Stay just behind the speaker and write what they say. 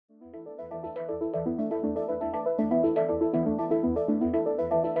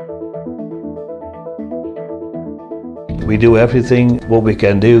We do everything what we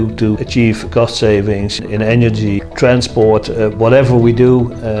can do to achieve cost savings in energy, transport, whatever we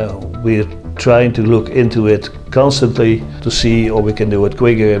do, we're trying to look into it constantly to see, or we can do it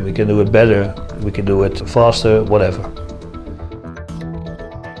quicker, we can do it better, we can do it faster, whatever.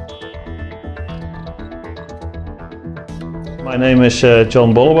 My name is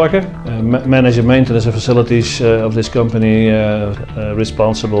John Bollebakker, manager maintenance and facilities of this company,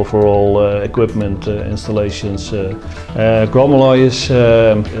 responsible for all equipment installations. Grommeloy is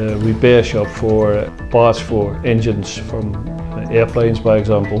a repair shop for parts for engines from airplanes, by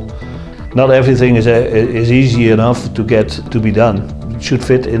example. Not everything is easy enough to get to be done. It should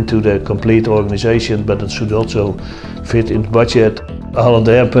fit into the complete organization, but it should also fit in budget. Holland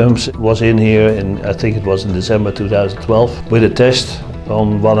Air Pumps was in here, I think it was in December 2012, with a test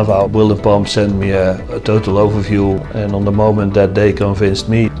on one of our Wilden pumps, sent me a total overview, and on the moment that they convinced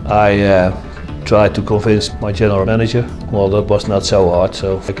me, I tried to convince my general manager. Well, that was not so hard,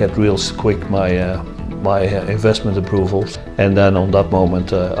 so I got real quick my investment approvals, and then on that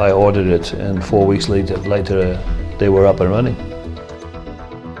moment I ordered it, and 4 weeks later they were up and running.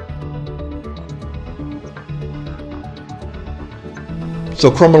 So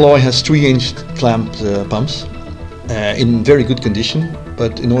Grommeloy has 3-inch clamped pumps in very good condition,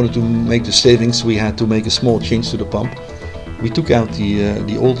 but in order to make the savings we had to make a small change to the pump. We took out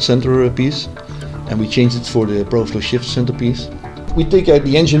the old center piece and we changed it for the Pro-Flo SHIFT centerpiece. We take out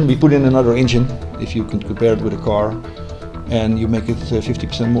the engine, we put in another engine, if you can compare it with a car, and you make it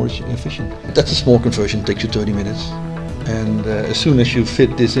 50% more efficient. That's a small conversion, takes you 30 minutes. And as soon as you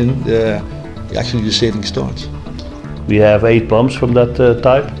fit this in, actually the saving starts. We have 8 pumps from that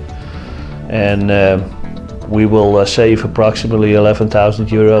type, and we will save approximately 11,000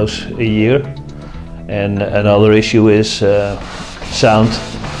 euros a year. And another issue is sound.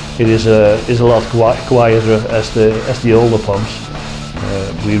 It is a lot quieter as the older pumps.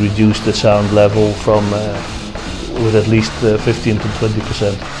 We reduced the sound level from with at least 15 to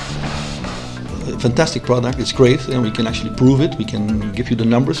 20%. Fantastic product, it's great, and we can actually prove it. We can give you the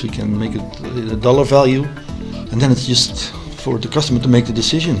numbers, we can make it a dollar value. And then it's just for the customer to make the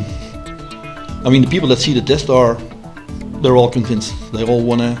decision. I mean, the people that see the test they're all convinced. They all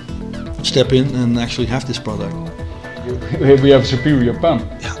want to step in and actually have this product. We have a superior pump,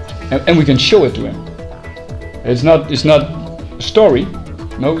 yeah. And we can show it to him. It's not a story.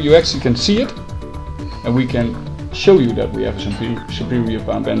 No, you actually can see it, and we can show you that we have a superior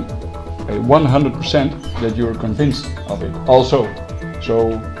pump, and 100% that you're convinced of it. Also,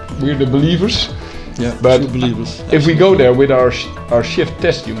 so we're the believers. Yeah, but believers. If we go there with our shift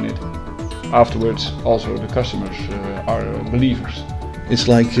test unit, afterwards also the customers are believers. It's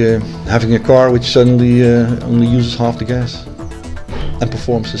like having a car which suddenly only uses half the gas and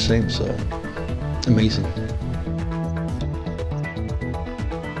performs the same, so amazing.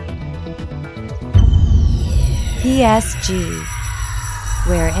 PSG,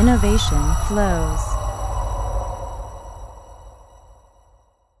 where innovation flows.